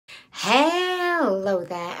Hello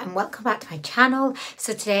there and welcome back to my channel.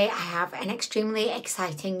 So today I have an extremely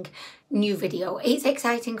exciting new video. It's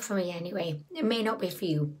exciting for me anyway. It may not be for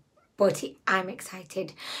you, but I'm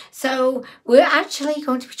excited. So we're actually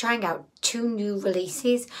going to be trying out two new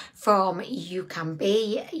releases from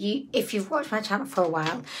Ucanbe. If you've watched my channel for a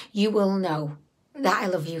while, you will know that I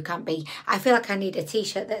love Ucanbe. I feel like I need a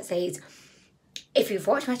t-shirt that says, if you've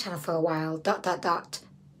watched my channel for a while, ...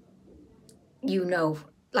 you know.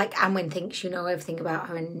 Like Anwen thinks you know everything about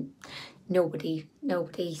her and nobody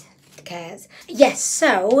cares. Yes,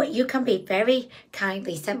 so Ucanbe very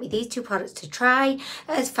kindly sent me these two products to try.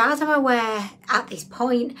 As far as I'm aware at this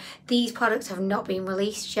point, these products have not been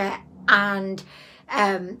released yet, and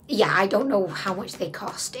yeah, I don't know how much they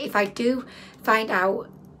cost. If I do find out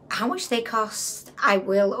how much they cost, I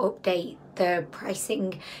will update the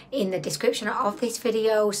pricing in the description of this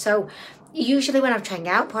video. So usually when I'm trying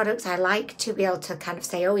out products, I like to be able to kind of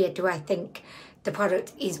say, oh yeah, do I think the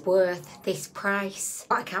product is worth this price?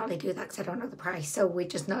 But I can't really do that because I don't know the price, so we're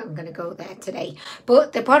just not even going to go there today.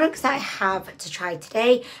 But the products that I have to try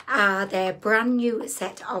today are their brand new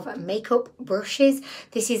set of makeup brushes.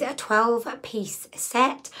 This is a 12-piece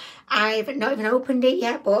set. I've not even opened it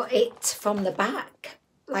yet, but it's from the back.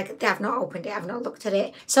 Like, I've not opened it, I've not looked at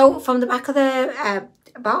it. So from the back of the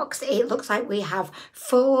box, it looks like we have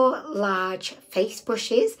 4 large face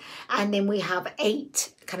brushes, and then we have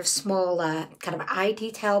 8 kind of smaller kind of eye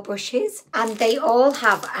detail brushes, and they all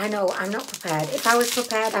have, I know I'm not prepared. If I was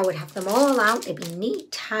prepared, I would have them all out. They'd be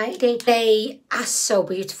neat, tidy. They are so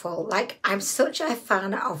beautiful. Like, I'm such a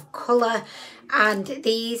fan of colour, and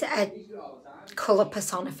these are colour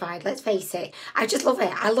personified, let's face it. I just love it.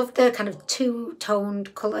 I love the kind of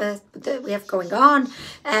two-toned colour that we have going on.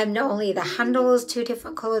 Not only the handles 2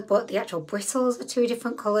 different colours, but the actual bristles are 2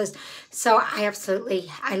 different colours. So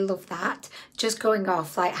I love that. Just going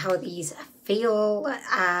off like how these feel,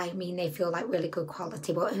 I mean, they feel like really good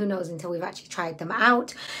quality, but who knows until we've actually tried them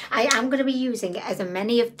out. I am going to be using as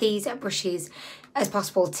many of these brushes as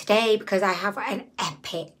possible today because I have an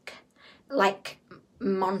epic, like,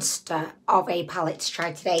 monster of a palette to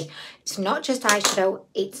try today. It's not just eyeshadow,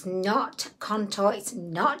 it's not contour, it's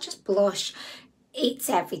not just blush, it's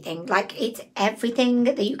everything. Like, it's everything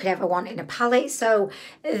that you could ever want in a palette. So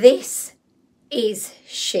this is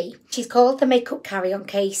she's called the Makeup Carry-On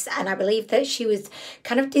Case, and I believe that she was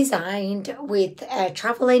kind of designed with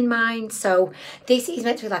travel in mind. So this is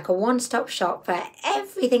meant to be like a one-stop shop for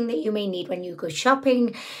everything that you may need when you go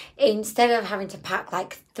shopping. Instead of having to pack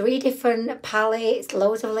like 3 different palettes,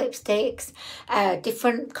 loads of lipsticks,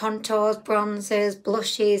 different contours, bronzers,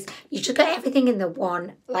 blushes, you just get everything in the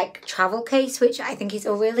one like travel case, which I think is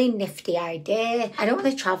a really nifty idea. I don't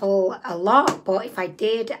really travel a lot, but if I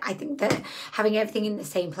did, I think that having everything in the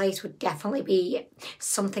same place would definitely be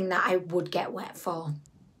something that I would get wet for.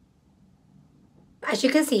 As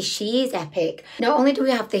you can see, she is epic. Not only do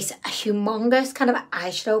we have this humongous kind of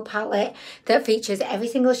eyeshadow palette that features every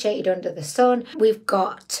single shade under the sun, we've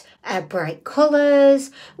got bright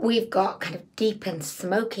colours, we've got kind of deep and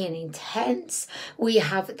smoky and intense, we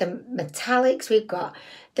have the metallics, we've got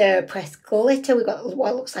the pressed glitter, we've got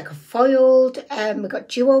what looks like a foiled, we've got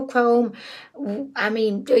duochrome. I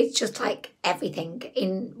mean, it's just like everything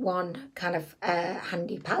in one kind of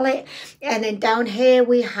handy palette. And then down here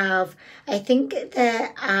we have, I think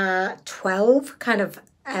there are 12 kind of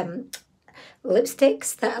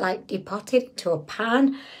lipsticks that are like depotted into a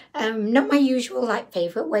pan. Not my usual like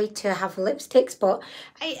favourite way to have lipsticks, but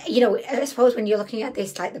I suppose when you're looking at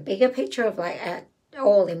this, like the bigger picture of like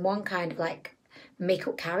all in one kind of like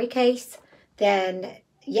makeup carry case, then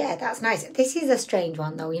yeah, that's nice. This is a strange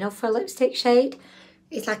one though, you know, for a lipstick shade.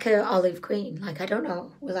 It's like a olive green. Like, I don't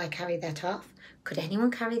know, will I carry that off? Could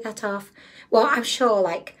anyone carry that off? Well, I'm sure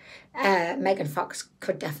like Megan Fox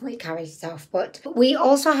could definitely carry it off. But we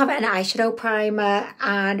also have an eyeshadow primer,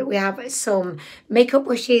 and we have some makeup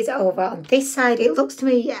brushes over on this side. It looks to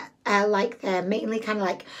me like they're mainly kind of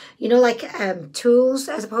like, you know, like tools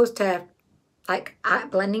as opposed to like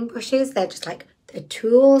blending brushes. They're just like the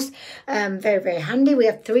tools. Very, very handy. We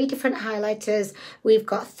have 3 different highlighters, we've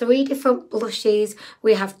got 3 different blushes,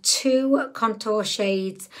 we have 2 contour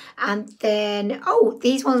shades, and then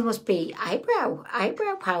these ones must be eyebrow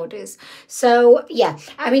powders. So yeah,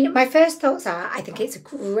 I mean, my first thoughts are, I think it's a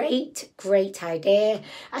great idea.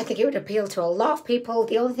 I think it would appeal to a lot of people.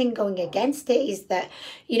 The only thing going against it is that,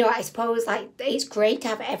 you know, I suppose like it's great to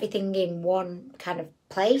have everything in one kind of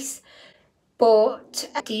place, but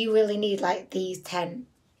do you really need like these 10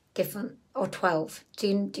 different or 12? Do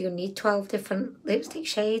you need 12 different lipstick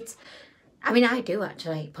shades? I mean, I do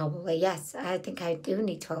actually, probably, yes. I think I do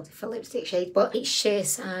need 12 different lipstick shades, but it's sheer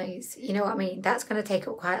size. You know what I mean? That's going to take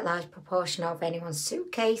up quite a large proportion of anyone's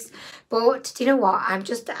suitcase. But do you know what?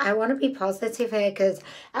 I want to be positive here because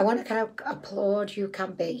I want to kind of applaud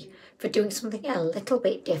Ucanbe for doing something a little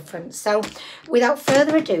bit different. So without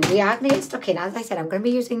further ado, we are going to get stuck in. As I said, I'm going to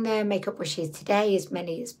be using the makeup brushes today, as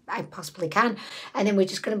many as I possibly can. And then we're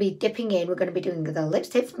just going to be dipping in. We're going to be doing the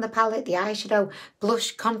lipstick from the palette, the eyeshadow,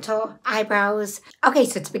 blush, contour, eyebrows. Okay,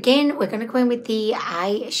 so to begin, we're going to go in with the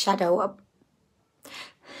eyeshadow.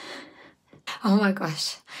 Oh my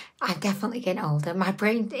gosh, I'm definitely getting older. My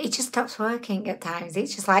brain, it just stops working at times.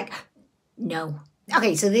 It's just like, no.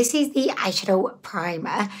 Okay, so this is the eyeshadow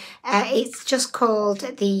primer. It's just called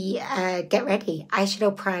the Get Ready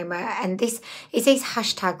eyeshadow primer, and this, it says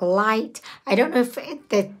hashtag light. I don't know if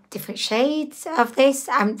the different shades of this,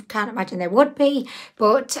 I can't imagine there would be,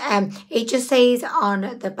 but it just says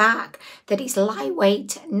on the back that it's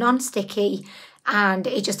lightweight, non-sticky, and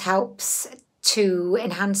it just helps to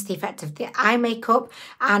enhance the effect of the eye makeup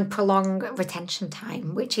and prolong retention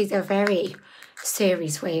time, which is a very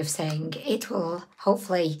serious way of saying it will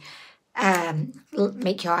hopefully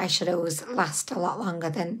make your eyeshadows last a lot longer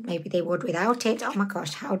than maybe they would without it. Oh my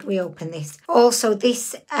gosh, how do we open this? Also,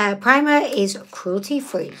 this primer is cruelty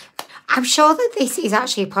free. I'm sure that this is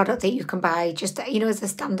actually a product that you can buy just, you know, as a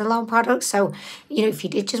standalone product. So, you know, if you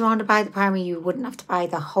did just want to buy the primer, you wouldn't have to buy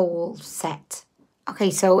the whole set. Okay,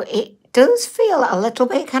 so it does feel a little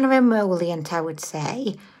bit kind of emollient, I would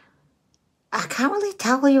say. I can't really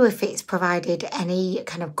tell you if it's provided any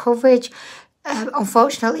kind of coverage,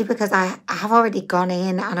 unfortunately, because I have already gone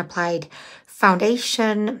in and applied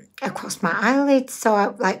foundation across my eyelids. So,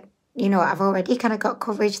 I've already kind of got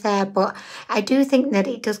coverage there. But I do think that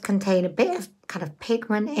it does contain a bit of kind of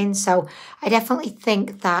pigment in. So I definitely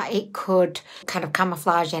think that it could kind of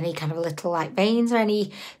camouflage any kind of little like veins or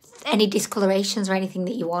any discolorations or anything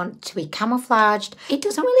that you want to be camouflaged. It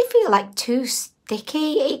doesn't really feel like too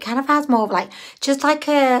sticky. It kind of has more of like, just like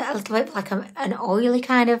a little bit like an oily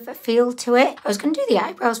kind of feel to it. I was going to do the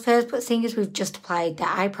eyebrows first, but seeing as we've just applied the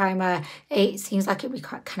eye primer, it seems like it'd be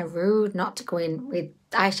quite kind of rude not to go in with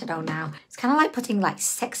eyeshadow now. It's kind of like putting like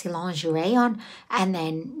sexy lingerie on and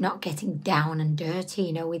then not getting down and dirty,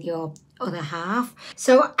 you know, with your other half.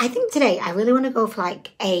 So I think today I really want to go for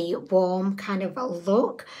like a warm kind of a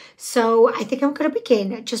look. So I think I'm going to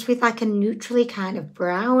begin just with like a neutrally kind of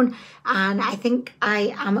brown, and I think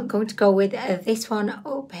I am going to go with this one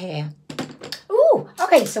up here. Ooh,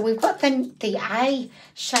 okay, so we've got the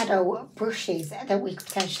eyeshadow brushes that we could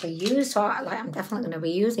potentially use. So I'm definitely going to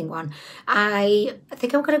be using one. I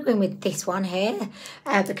think I'm going to go in with this one here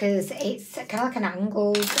because it's kind of like an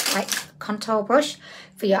angled like contour brush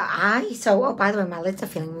for your eye. So, oh, by the way, my lids are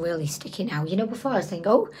feeling really sticky now. You know, before I was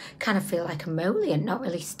thinking, oh, kind of feel like emollient, not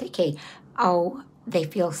really sticky. Oh, they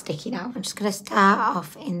feel sticky now. I'm just going to start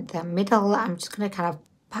off in the middle. I'm just going to kind of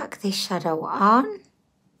pack this shadow on.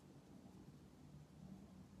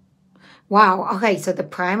 Wow, okay, so the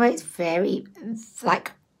primer is very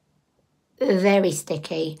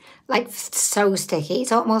sticky, like so sticky.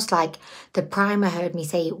 It's almost like the primer heard me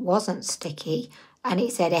say it wasn't sticky and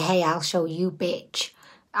it said, hey, I'll show you, bitch.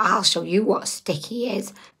 I'll show you what sticky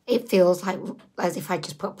is. It feels like as if I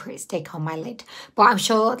just put Pretty Stick on my lid. But I'm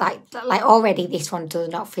sure like already this one does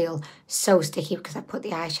not feel so sticky because I put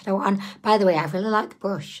the eyeshadow on. By the way, I really like the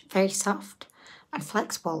brush, very soft and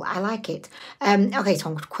flexible. I like it. Okay, so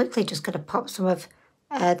I'm quickly just going to pop some of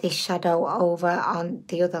this shadow over on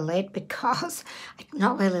the other lid because I'm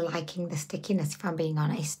not really liking the stickiness, if I'm being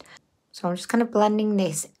honest. So I'm just kind of blending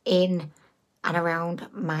this in and around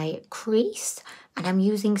my crease, and I'm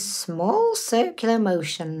using small circular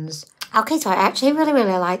motions. Okay, so I actually really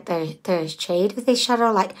like the shade of this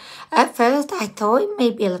shadow. Like, at first I thought it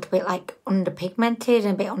may be a little bit like underpigmented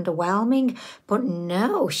and a bit underwhelming, but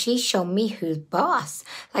no, she's shown me who's boss.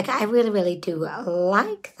 Like, I really do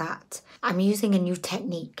like that. I'm using a new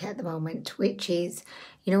technique at the moment, which is,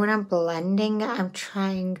 you know, when I'm blending, I'm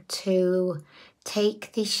trying to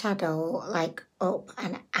take the shadow like up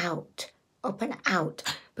and out,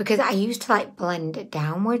 because I used to like blend it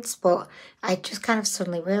downwards, but I just kind of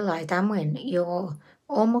suddenly realised, Anwen, you're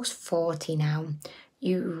almost 40 now.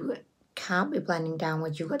 You can't be blending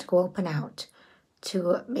downwards. You've got to go up and out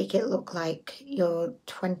to make it look like you're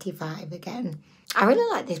 25 again. I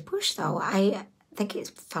really like this brush though. I think it's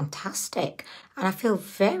fantastic and I feel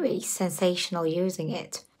very sensational using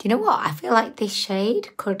it. Do you know what? I feel like this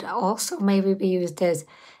shade could also maybe be used as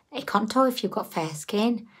a contour if you've got fair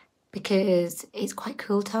skin, because it's quite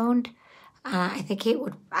cool toned. I think it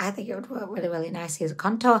would work really nicely as a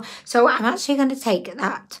contour. So I'm actually going to take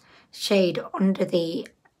that shade under the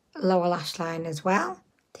lower lash line as well.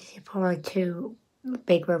 This is probably too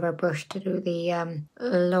big of a brush to do the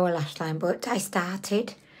lower lash line, but I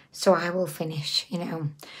started, so I will finish, you know.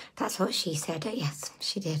 That's what she said. Yes,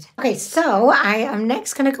 she did. Okay, so I am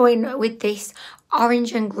next going to go in with this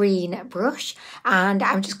orange and green brush, and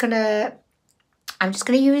I'm just going to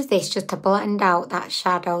use this just to blend out that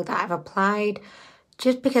shadow that I've applied,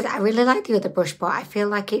 just because I really like the other brush, but I feel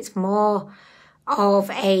like it's more of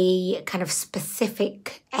a kind of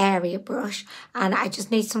specific area brush, and I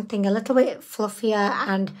just need something a little bit fluffier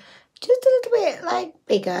and just a little bit like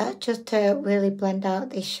bigger, just to really blend out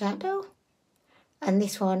this shadow. And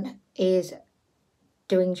this one is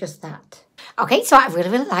doing just that. Okay, so I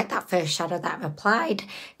really like that first shadow that I've applied.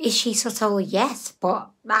 Is she subtle? Yes, but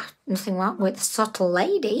nothing wrong with a subtle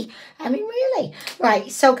lady. I mean, really.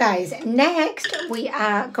 Right, so guys, next we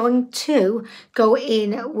are going to go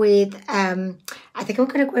in with, I think I'm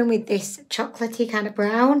going to go in with this chocolatey kind of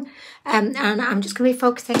brown. And I'm just going to be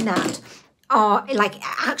focusing that like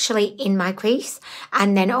actually in my crease,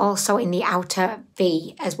 and then also in the outer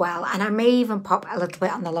V as well. And I may even pop a little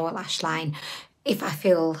bit on the lower lash line if I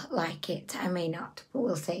feel like it. I may not, but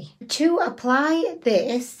we'll see. To apply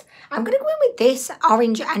this, I'm going to go in with this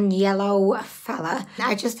orange and yellow fella.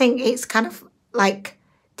 I just think it's kind of like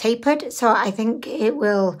tapered, so I think it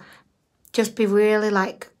will just be really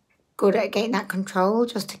like good at getting that control,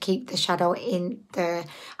 just to keep the shadow in the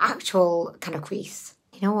actual kind of crease.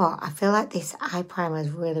 You know what? I feel like this eye primer is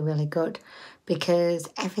really, really good, because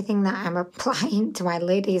everything that I'm applying to my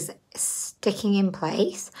lid is sticking in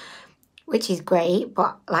place, which is great,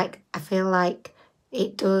 but like I feel like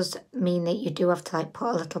it does mean that you do have to like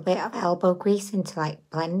put a little bit of elbow grease into like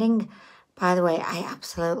blending. By the way, I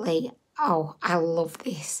absolutely, I love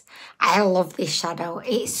this. I love this shadow.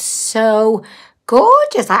 It's so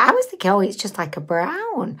gorgeous. I was thinking, it's just like a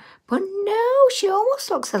brown, but no, she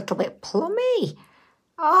almost looks a little bit plummy.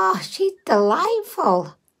 Oh, she's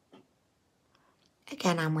delightful.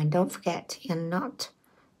 Again, Anwen, don't forget, you're not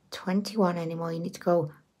 21 anymore. You need to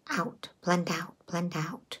go out, blend out, blend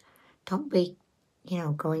out. Don't be, you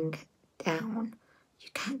know, going down. You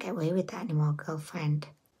can't get away with that anymore, girlfriend.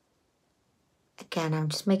 Again, I'm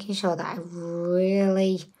just making sure that I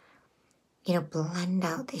really, you know, blend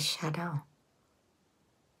out this shadow.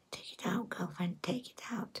 Take it out, girlfriend, take it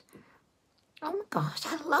out. Oh my gosh,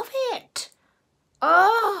 I love it.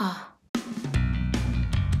 Oh.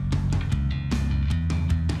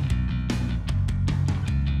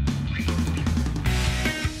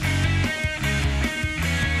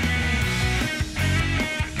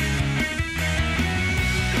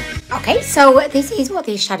 Okay, so this is what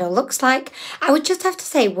this shadow looks like. I would just have to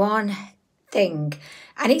say one thing,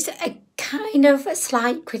 and it's a kind of a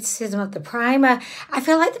slight criticism of the primer. I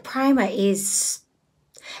feel like the primer is,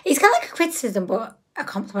 it's kind of like a criticism but a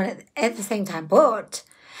compliment at the same time, but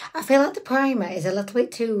I feel like the primer is a little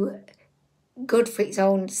bit too good for its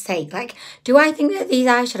own sake. Like, do I think that these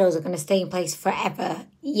eyeshadows are going to stay in place forever?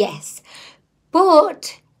 Yes.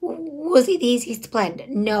 But was it the easiest to blend?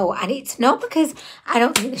 No. And it's not because I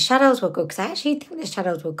don't think the shadows were good, because I actually think the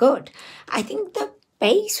shadows were good. I think the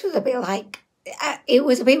base was a bit like, it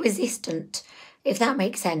was a bit resistant, if that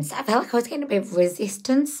makes sense. I felt like I was getting a bit of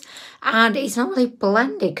resistance, and it's not really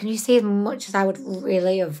blended. Can you see as much as I would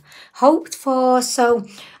really have hoped for? So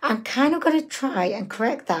I'm kind of going to try and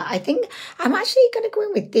correct that. I think I'm actually going to go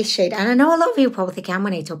in with this shade. And I know a lot of you probably think I'm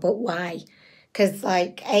Anwen, but why? Because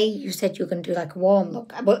like, A, you said you're going to do like a warm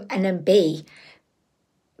look, and then B,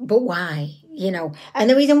 but why? You know, and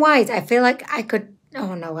the reason why is I feel like I could,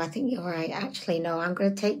 oh no, I think you're right. Actually, no, I'm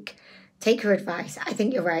going to take your advice. I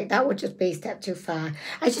think you're right. That would just be a step too far.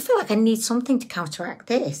 I just feel like I need something to counteract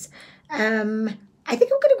this. I think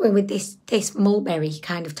I'm going to go in with this mulberry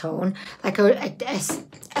kind of tone, like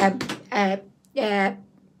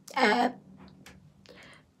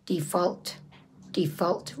default,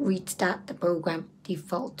 restart the program,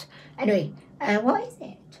 default. Anyway, what is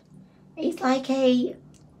it? It's like a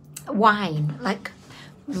wine, like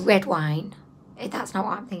red wine. That's not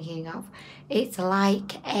what I'm thinking of. It's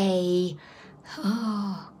like a,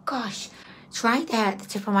 oh gosh, it's right there at the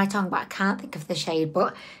tip of my tongue, but I can't think of the shade.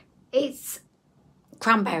 But it's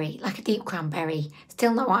cranberry, like a deep cranberry.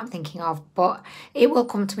 Still not what I'm thinking of, but it will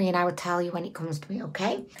come to me and I will tell you when it comes to me,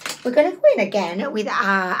 okay? We're going to go in again with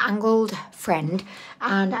our angled friend,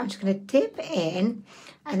 and I'm just going to dip in,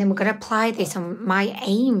 and then we're going to apply this. And my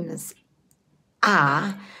aims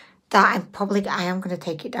are that I am going to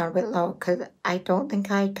take it down a bit low, because I don't think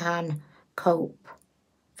I can cope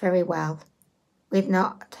very well with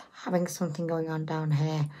not having something going on down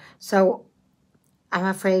here. So I'm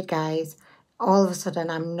afraid, guys, all of a sudden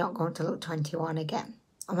I'm not going to look 21 again.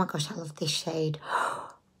 Oh my gosh, I love this shade.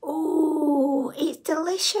 Oh, it's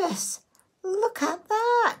delicious. Look at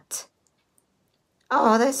that.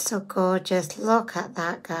 Oh, that's so gorgeous. Look at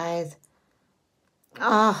that, guys.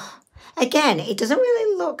 Oh, again, it doesn't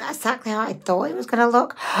really look exactly how I thought it was going to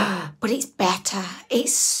look, but it's better.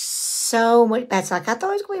 It's so much better. Like, I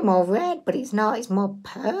thought it was going to be more red, but it's not. It's more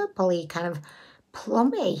purpley, kind of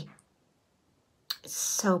plummy. It's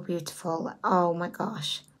so beautiful. Oh my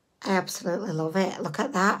gosh. I absolutely love it. Look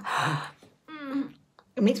at that.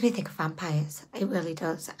 It makes me think of vampires. It really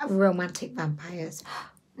does. Romantic vampires.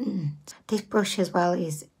 This brush as well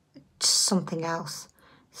is something else.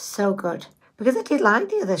 So good. Because I did like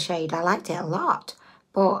the other shade. I liked it a lot.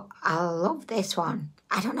 But I love this one.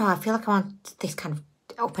 I don't know. I feel like I want this kind of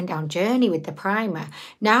up and down journey with the primer.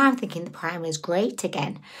 Now I'm thinking the primer is great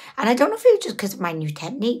again. And I don't know if it was just because of my new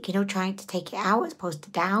technique, you know, trying to take it out as opposed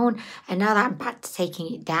to down. And now that I'm back to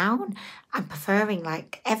taking it down, I'm preferring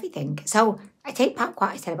like everything. So I take back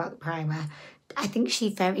what I said about the primer. I think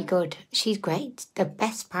she's very good. She's great. The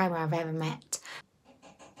best primer I've ever met.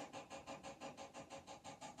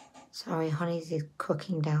 Sorry, Honey's is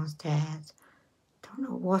cooking downstairs. Don't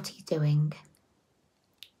know what he's doing.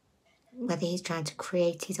 Whether he's trying to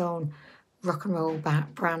create his own rock and roll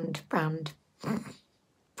band.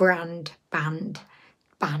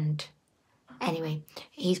 Anyway,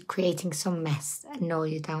 he's creating some mess and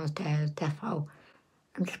noise downstairs, defo.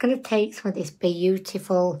 I'm just going to take some of this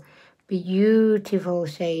beautiful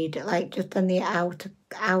shade, like just on the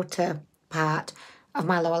outer part of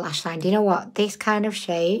my lower lash line. Do you know what? This kind of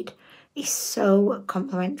shade is so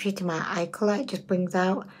complementary to my eye colour. It just brings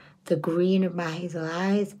out the green of my hazel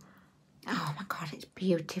eyes. Oh my god, it's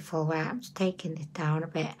beautiful. Right, I'm just taking this down a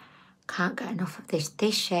bit. Can't get enough of this.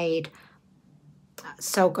 This shade,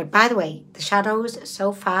 so good. By the way, the shadows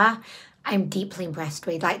so far, I'm deeply impressed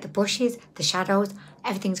with. Like the brushes, the shadows,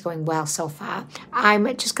 everything's going well so far. I'm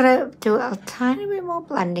just going to do a tiny bit more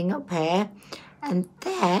blending up here. And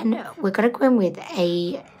then we're going to go in with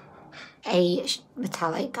a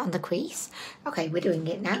metallic on the crease. Okay, we're doing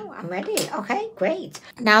it now. I'm ready. Okay, great.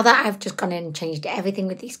 Now that I've just gone in and changed everything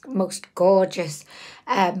with this most gorgeous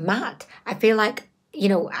matte, I feel like, you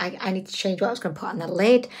know, I need to change what I was going to put on the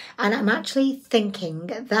lid. And I'm actually thinking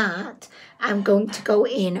that I'm going to go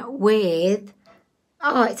in with...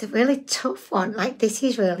 Oh, it's a really tough one. Like, this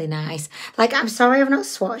is really nice. Like, I'm sorry I've not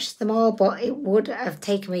swatched them all, but it would have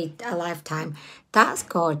taken me a lifetime. That's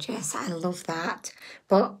gorgeous. I love that.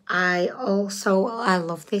 But I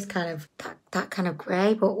love this kind of, that kind of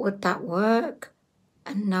grey, but would that work?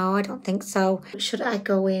 No, I don't think so. Should I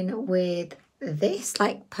go in with this,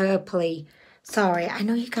 like, purpley? Sorry, I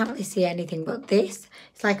know you can't really see anything, but this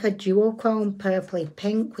is like a duochrome purpley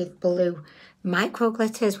pink with blue micro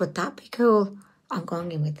glitters. Would that be cool? I'm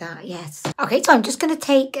going in with that, yes. Okay, so I'm just going to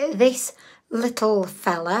take this little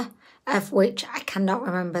fella, of which I cannot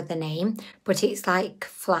remember the name, but it's like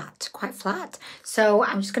flat, quite flat. So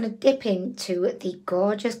I'm just going to dip into the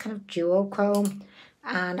gorgeous kind of duochrome,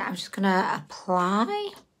 and I'm just going to apply.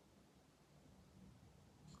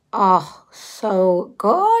 Oh, so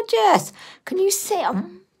gorgeous. Can you see?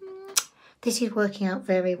 This is working out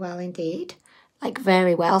very well indeed. Like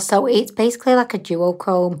very well. So it's basically like a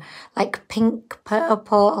duochrome, like pink,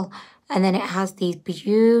 purple, and then it has these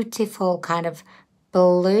beautiful kind of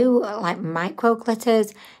blue, like micro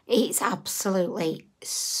glitters. It's absolutely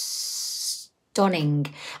stunning.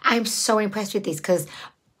 I'm so impressed with this because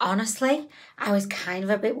honestly, I was kind of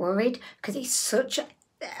a bit worried because it's such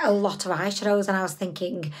a lot of eyeshadows and I was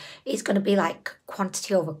thinking it's going to be like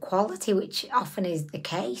quantity over quality, which often is the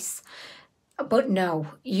case. But no,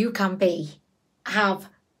 Ucanbe have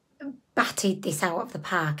batted this out of the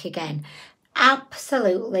park again.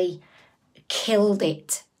 Absolutely killed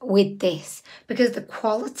it with this because the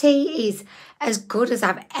quality is as good as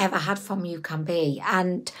I've ever had from Ucanbe,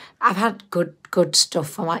 and I've had good stuff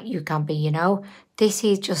from Ucanbe, you know. This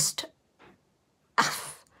is just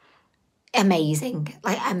amazing,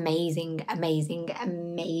 like amazing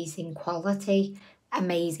quality,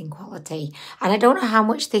 and I don't know how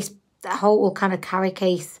much this whole kind of carry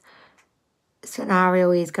case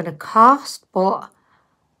scenario is going to cost, but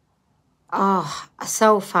oh,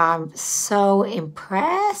 so far I'm so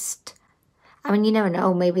impressed. I mean, you never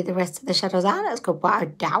know, maybe the rest of the shadows aren't as good, but I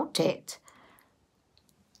doubt it.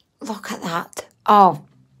 Look at that. Oh,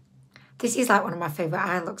 this is like one of my favourite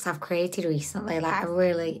eye looks I've created recently. Like, I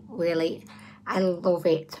really I love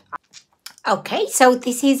it. Okay, so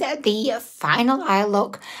this is the final eye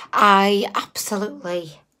look. I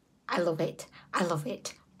love it.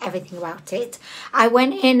 everything about it. I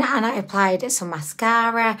went in and I applied some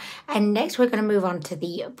mascara, and next we're going to move on to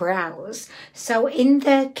the brows. So in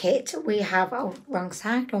the kit we have, oh, wrong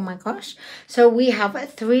side, oh my gosh. So we have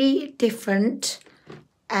 3 different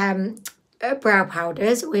brow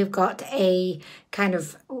powders. We've got a kind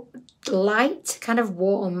of light, kind of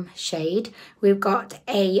warm shade. We've got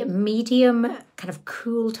a medium, kind of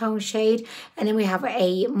cool tone shade, and then we have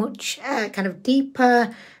a much kind of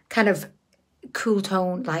deeper, kind of cool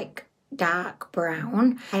tone, like dark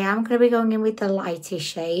brown. I am going to be going in with the lightest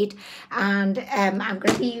shade, and I'm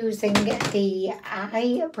going to be using the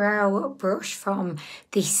eyebrow brush from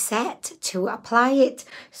the set to apply it.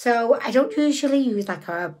 So I don't usually use like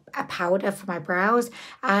a powder for my brows.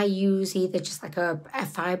 I use either just like a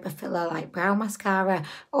fibre filler like brow mascara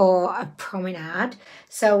or a promenade.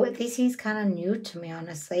 So this is kind of new to me,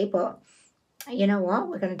 honestly, but you know what,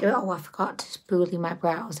 we're going to do it. Oh, I forgot to spoolie my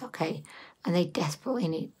brows. Okay, and they desperately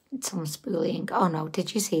need some spooling. Oh no,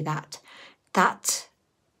 did you see that? That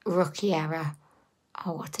rookie error.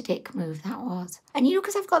 Oh, what a dick move that was. And you know,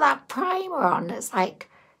 because I've got that primer on that's like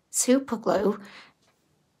super glue,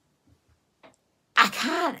 I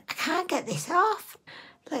can't get this off.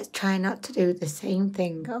 Let's try not to do the same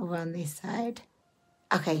thing over on this side.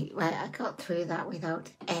 Okay, right, I got through that without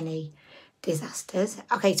any disasters.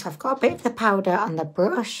 Okay, so I've got a bit of the powder on the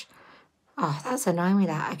brush. Oh, that's annoying me,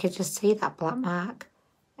 that. I could just see that black mark.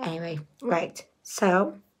 Anyway, right,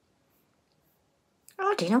 so.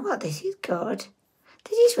 Oh, do you know what? This is good.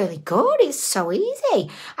 This is really good. It's so easy.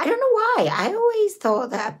 I don't know why. I always thought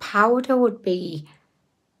that a powder would be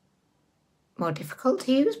more difficult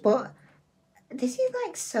to use, but this is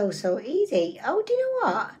like so easy. Oh, do you know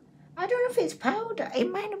what? I don't know if it's powder.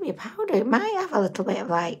 It might not be a powder. It might have a little bit of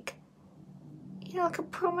like, you know, like a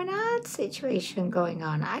promenade situation going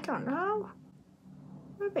on. I don't know.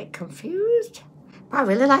 I'm a bit confused. But I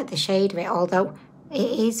really like the shade of it, although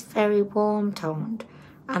it is very warm toned.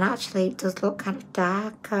 And actually it does look kind of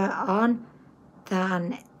darker on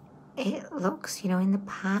than it looks, you know, in the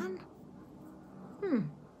pan.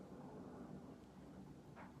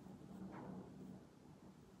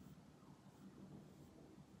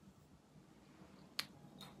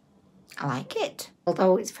 I like it,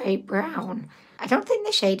 although it's very brown. I don't think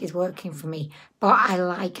the shade is working for me, but I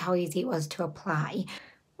like how easy it was to apply.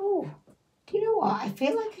 Oh, do you know what? I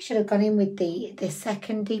feel like I should have gone in with the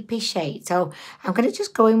second deepest shade. So I'm going to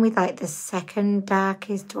just go in with like the second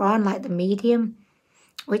darkest one, like the medium,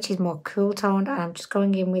 which is more cool toned. And I'm just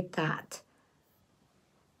going in with that.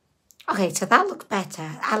 Okay, so that looks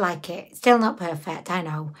better. I like it. Still not perfect, I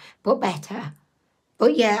know, but better.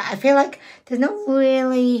 But yeah, I feel like there's not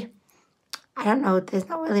really, I don't know, there's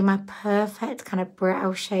not really my perfect kind of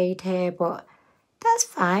brow shade here, but that's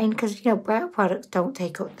fine because, you know, brow products don't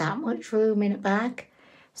take up that much room in a bag.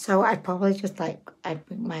 So I'd probably just like, I'd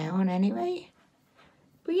bring my own anyway.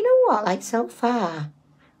 But you know what, like so far,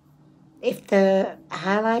 if the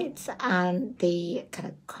highlights and the kind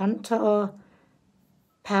of contour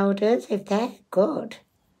powders, if they're good,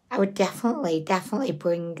 I would definitely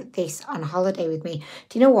bring this on holiday with me.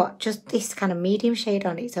 Do you know what? Just this kind of medium shade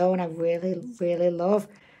on its own, I really love.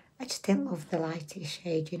 I just didn't love the lightest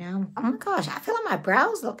shade, you know. Oh my gosh, I feel like my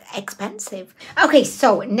brows look expensive. Okay,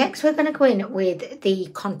 so next we're going to go in with the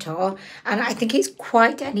contour. And I think it's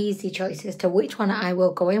quite an easy choice as to which one I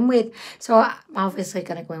will go in with. So I'm obviously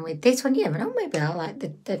going to go in with this one. Yeah, but no, maybe I'll like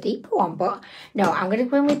the deeper one. But no, I'm going to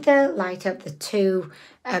go in with the lighter of the two,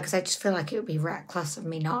 because I just feel like it would be reckless of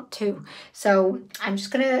me not to. So I'm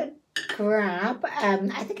just going to grab, I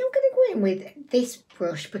think I'm going to go in with this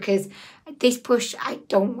brush, because this brush, I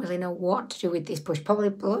don't really know what to do with this brush. Probably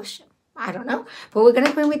blush, I don't know. But we're going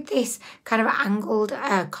to go in with this kind of angled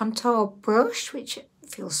contour brush, which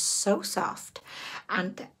feels so soft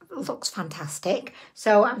and looks fantastic.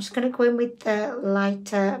 So I'm just going to go in with the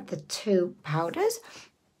lighter of the two powders.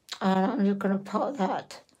 And I'm just going to put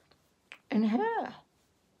that in here.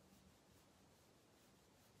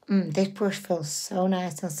 This brush feels so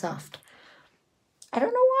nice and soft. I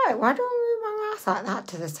don't know why. Why do I move my mouth like that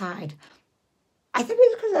to the side? I think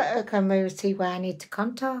it's because I can maybe see where I need to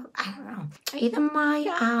contour. I don't know. Either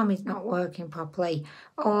my arm is not working properly,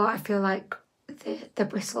 or I feel like the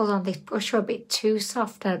bristles on this brush are a bit too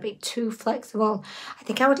soft and a bit too flexible. I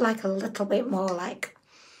think I would like a little bit more like,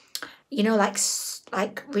 you know,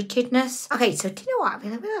 like rigidness. Okay, so do you know what?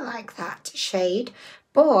 I really like that shade,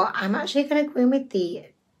 but I'm actually going to go in with the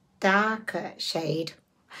darker shade,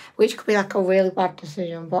 which could be like a really bad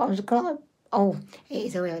decision, but I'm just gonna, oh, it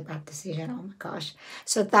is a really bad decision, oh my gosh.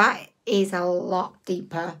 So that is a lot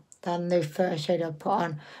deeper than the first shade I put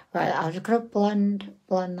on. Right, I'm just gonna blend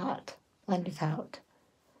it out.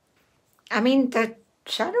 I mean, the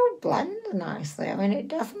shadow blends nicely. I mean, it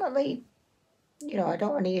definitely, you know, I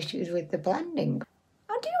don't have any issues with the blending.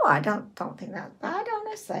 Oh, do you know what? I don't think that's bad,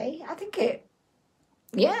 honestly. I think it,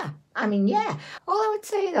 yeah. I mean, yeah. All I would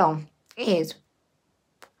say, though, is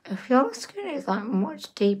if your skin is, like,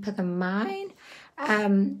 much deeper than mine,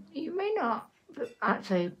 you may not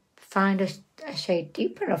actually find a shade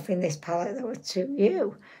deep enough in this palette that would suit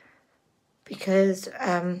you. Because,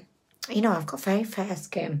 you know, I've got very fair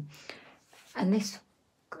skin. And this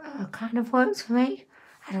kind of works for me.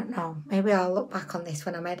 I don't know. Maybe I'll look back on this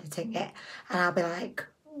when I'm editing it and I'll be like,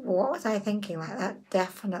 what was I thinking? Like, that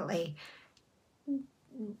definitely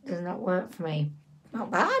does not work for me.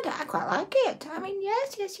 Not bad. I quite like it. I mean,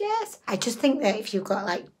 yes. I just think that if you've got,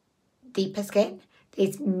 like, deeper skin,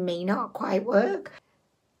 this may not quite work.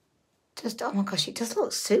 Just, oh my gosh, it just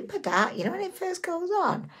looks super dark, you know, when it first goes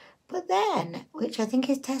on. But then, which I think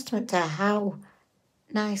is testament to how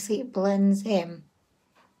nicely it blends in,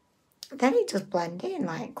 then it does blend in,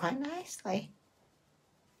 like, quite nicely.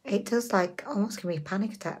 It does, like, almost give me a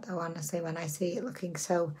panic attack, though, honestly, when I see it looking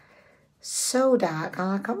so dark. I'm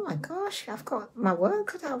like, oh my gosh, I've got my work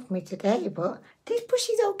cut out for me today. But this brush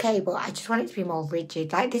is okay, but I just want it to be more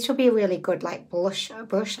rigid. Like, this would be a really good, like, brush,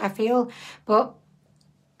 I feel. But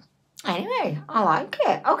anyway, I like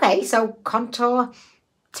it. Okay, so contour,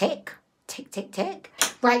 tick.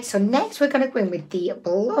 Right, so next we're going to go in with the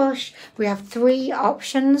blush. We have 3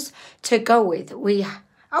 options to go with.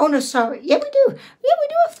 Oh no, sorry. Yeah, we do. Yeah, we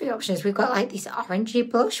do have 3 options. We've got, like, this orangey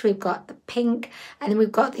blush. We've got the pink. And then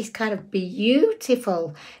we've got this kind of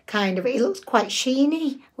beautiful kind of, it looks quite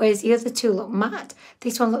sheeny, whereas the other 2 look matte.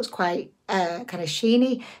 This one looks quite kind of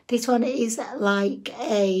sheeny. This one is like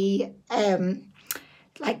a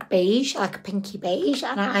like beige, like a pinky beige,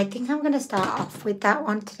 and I think I'm going to start off with that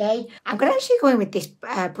one today. I'm going to actually go in with this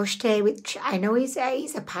brush today, which I know is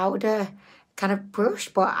a powder kind of brush,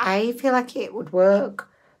 but I feel like it would work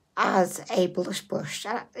as a blush brush,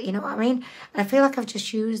 you know what I mean? And I feel like I've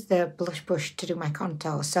just used the blush brush to do my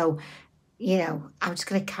contour, so, you know, I'm just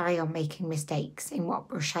going to carry on making mistakes in what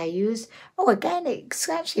brush I use. Oh, again, it's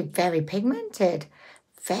actually very pigmented.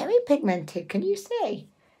 Very pigmented, can you see?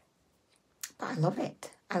 But I love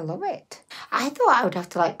it. I thought I would have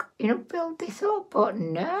to, like, you know, build this up, but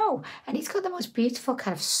no. And it's got the most beautiful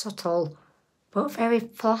kind of subtle, but very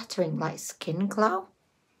flattering, like, skin glow.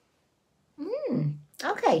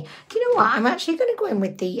 Okay. Do you know what? I'm actually going to go in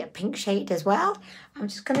with the pink shade as well. I'm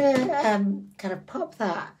just going to kind of pop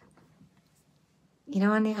that, you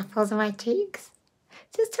know, on the apples of my cheeks.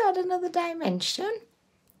 Just to add another dimension.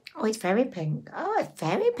 Oh, it's very pink. Oh, it's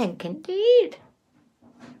very pink indeed.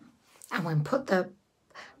 And when put the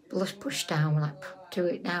blush brush down, like, do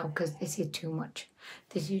it now, because this is too much.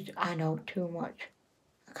 This is, I know, too much.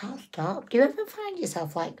 I can't stop. Do you ever find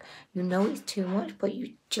yourself, like, you know it's too much, but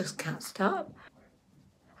you just can't stop?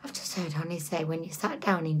 I've just heard Honey say, when you sat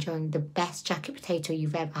down enjoying the best jacket potato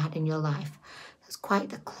you've ever had in your life, that's quite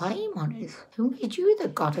the claim on it. Who made you the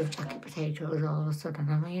god of jacket potatoes all of a sudden?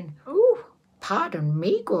 I mean, ooh, pardon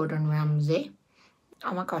me, Gordon Ramsay.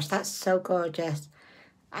 Oh my gosh, that's so gorgeous.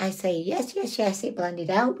 I say yes, it blended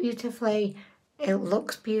out beautifully. It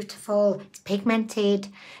looks beautiful. It's pigmented.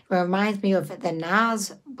 It reminds me of the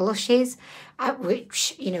NARS blushes,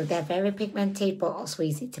 which, you know, they're very pigmented, but also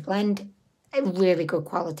easy to blend. Really good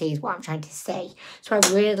quality is what I'm trying to say. So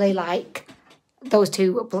I really like those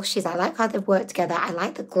 2 blushes. I like how they've worked together. I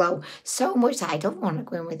like the glow so much that I don't want to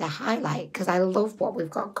go in with a highlight because I love what we've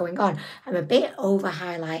got going on. I'm a bit over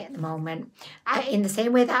highlight at the moment. In the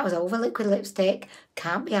same way that I was over liquid lipstick,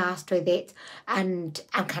 can't be arsed with it, and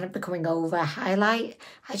I'm kind of becoming over highlight.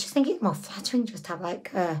 I just think it's more flattering just to have,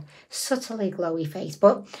 like, a subtly glowy face.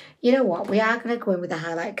 But you know what? We are going to go in with a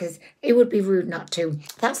highlight because it would be rude not to.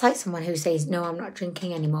 That's like someone who says, no, I'm not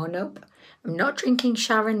drinking anymore. Nope. I'm not drinking,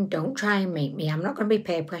 Sharon. Don't try and make me. I'm not going to be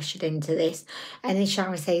peer pressured into this. And then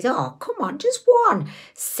Sharon says, oh, come on, just one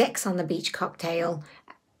Sex on the Beach cocktail.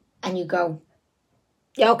 And you go,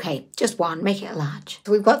 yeah, okay, just one. Make it a large.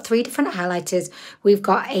 So we've got 3 different highlighters. We've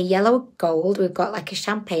got a yellow gold. We've got, like, a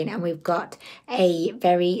champagne. And we've got a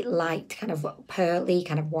very light kind of pearly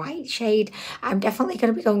kind of white shade. I'm definitely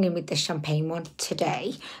going to be going in with the champagne one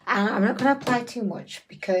today. And I'm not going to apply too much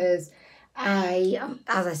because as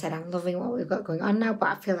I said, I'm loving what we've got going on now, but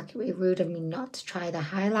I feel like it would be rude of me not to try the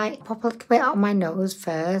highlight. Pop a little bit on my nose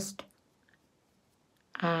first.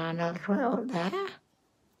 And a little bit up there.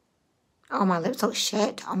 Oh, my lips look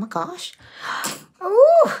shit. Oh my gosh.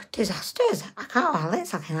 Oh, disasters. I can't have my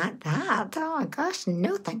lips looking like that. Oh my gosh.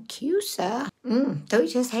 No, thank you, sir. Don't you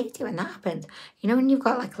just hate it when that happens? You know when you've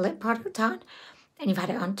got, like, a lip product on and you've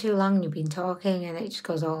had it on too long and you've been talking and it just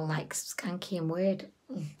goes all like skanky and weird.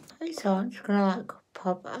 So I'm just gonna like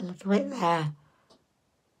pop a little bit there.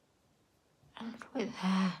 A little bit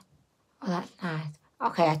there. Oh, that's nice.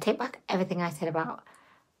 Okay, I take back everything I said about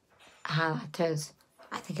highlighters.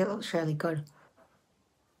 I think it looks really good.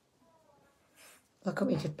 Look at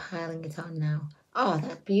me just piling it on now. Oh,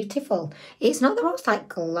 that's beautiful. It's not the most like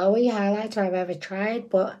glowy highlighter I've ever tried,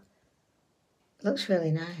 but it looks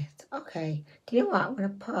really nice. Okay, do you know what? I'm going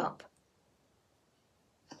to pop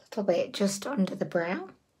a little bit just under the brow.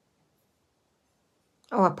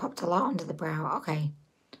 Oh, I popped a lot under the brow. Okay.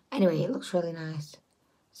 Anyway, it looks really nice.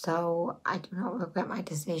 So I do not regret my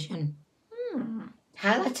decision.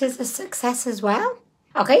 Highlighter's a success as well.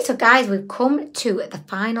 Okay, so guys, we've come to the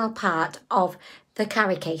final part of the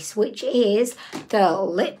carry case, which is the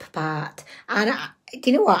lip part. And do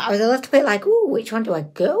you know what? I was a little bit like, ooh, which one do I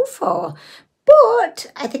go for?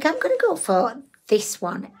 But I think I'm going to go for this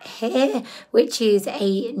one here, which is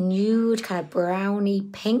a nude kind of brownie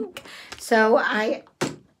pink. So I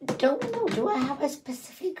don't know, do I have a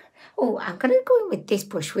specific... Oh, I'm going to go in with this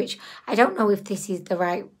brush, which I don't know if this is the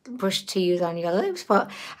right brush to use on your lips, but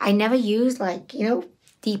I never use like, you know,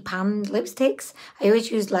 deep pan lipsticks. I always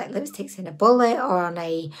use like lipsticks in a bullet or on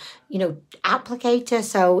a, you know, applicator.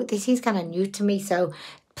 So this is kind of new to me. So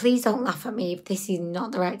please don't laugh at me if this is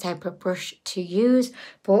not the right type of brush to use.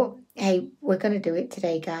 But hey, we're going to do it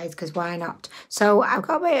today, guys, because why not? So I've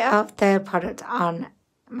got a bit of the product on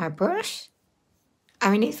my brush. I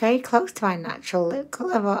mean, it's very close to my natural lip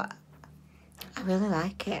colour, but I really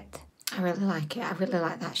like it. I really like it. I really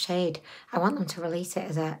like that shade. I want them to release it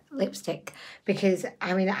as a lipstick because,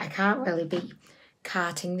 I mean, I can't really be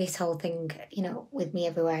carting this whole thing, you know, with me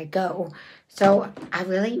everywhere I go. So I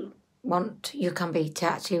really want Ucanbe to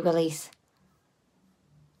actually release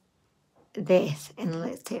this in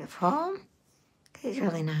lipstick form. It's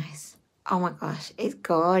really nice. Oh my gosh, it's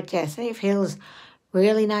gorgeous. And it feels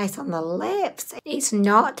really nice on the lips. It's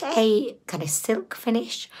not a kind of silk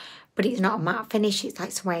finish, but it's not a matte finish. It's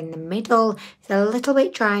like somewhere in the middle. It's a little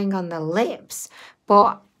bit drying on the lips,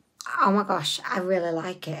 but oh my gosh, I really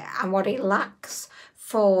like it. And what it lacks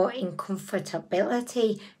for in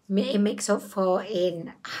comfortability, it makes up for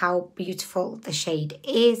in how beautiful the shade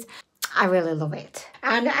is. I really love it.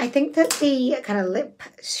 And I think that the kind of lip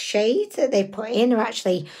shades that they put in are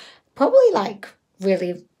actually probably like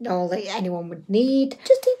really all that anyone would need.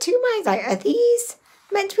 Just in two minds, like, are these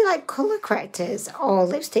meant to be like colour correctors or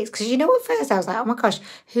lipsticks? Because, you know, at first I was like, oh my gosh,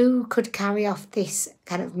 who could carry off this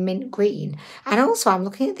kind of mint green? And also I'm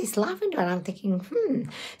looking at this lavender and I'm thinking,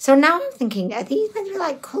 So now I'm thinking, are these meant to be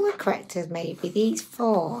like colour correctors maybe? These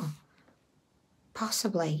four?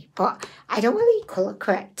 Possibly, but I don't really colour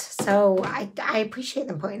correct, so I appreciate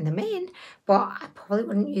them putting them in, but I probably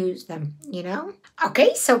wouldn't use them, you know?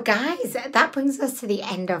 Okay, so guys, that brings us to the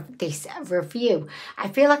end of this review. I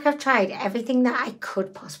feel like I've tried everything that I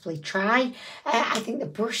could possibly try. I think the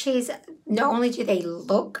brushes, not only do they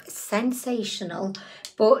look sensational,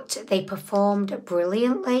 but they performed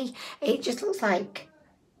brilliantly. It just looks like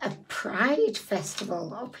a pride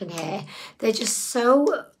festival up in here. They're just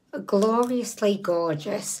so gloriously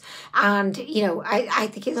gorgeous, and you know, I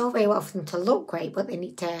think it's all very well for them to look great, but they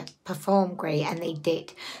need to perform great, and they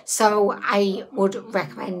did. So I would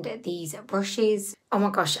recommend these brushes. Oh my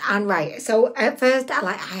gosh. And right, so at first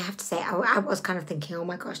I have to say I was kind of thinking, oh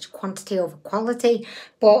my gosh, quantity over quality,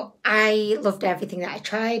 but I loved everything that I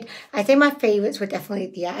tried. I think my favorites were definitely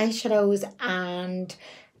the eyeshadows, and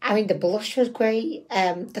I mean the blush was great.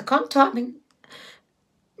 The contour, I mean,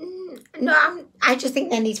 no, I just think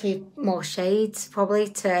there needs to be more shades probably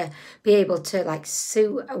to be able to like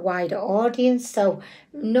suit a wider audience. So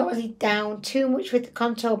not really down too much with the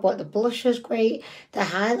contour, but the blush was great. The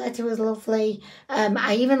highlighter was lovely.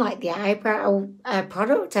 I even like the eyebrow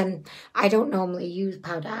product, and I don't normally use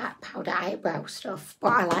powder eyebrow stuff,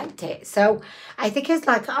 but I liked it. So I think it's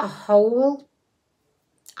like a whole,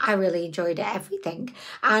 I really enjoyed everything,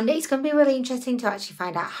 and it's going to be really interesting to actually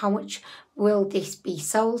find out how much will this be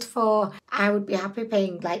sold for. I would be happy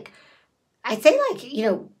paying like, I'd say like, you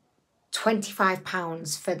know,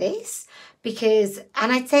 £25 for this, because,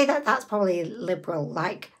 and I'd say that that's probably liberal,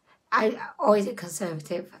 like, or is it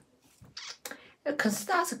conservative? Because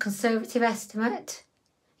that's a conservative estimate.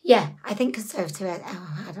 Yeah, I think conservative,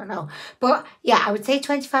 I don't know. But yeah, I would say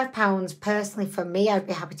 £25 personally for me. I'd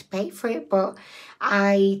be happy to pay for it. But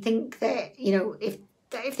I think that, you know,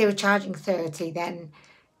 if they were charging 30, then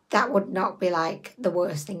that would not be like the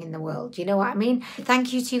worst thing in the world. You know what I mean?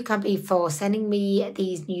 Thank you to Ucanbe for sending me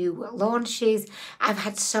these new launches. I've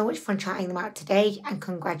had so much fun trying them out today, and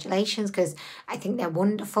congratulations, because I think they're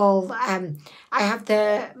wonderful. I have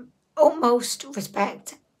the utmost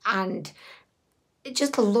respect and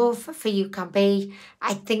just a love for Ucanbe.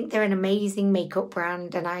 I think they're an amazing makeup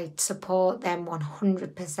brand and I support them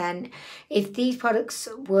 100%. If these products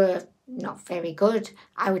were not very good,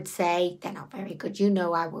 I would say they're not very good. You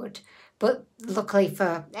know I would. But luckily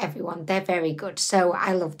for everyone, they're very good. So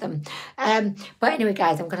I love them. But anyway,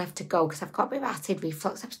 guys, I'm going to have to go because I've got a bit of acid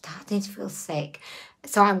reflux. I'm starting to feel sick.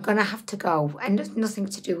 So I'm going to have to go. And it's nothing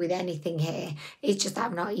to do with anything here. It's just that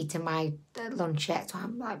I've not eaten my lunch yet. So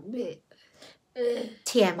I'm like...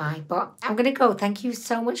 TMI, but I'm going to go. Thank you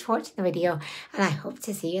so much for watching the video and I hope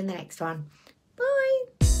to see you in the next one.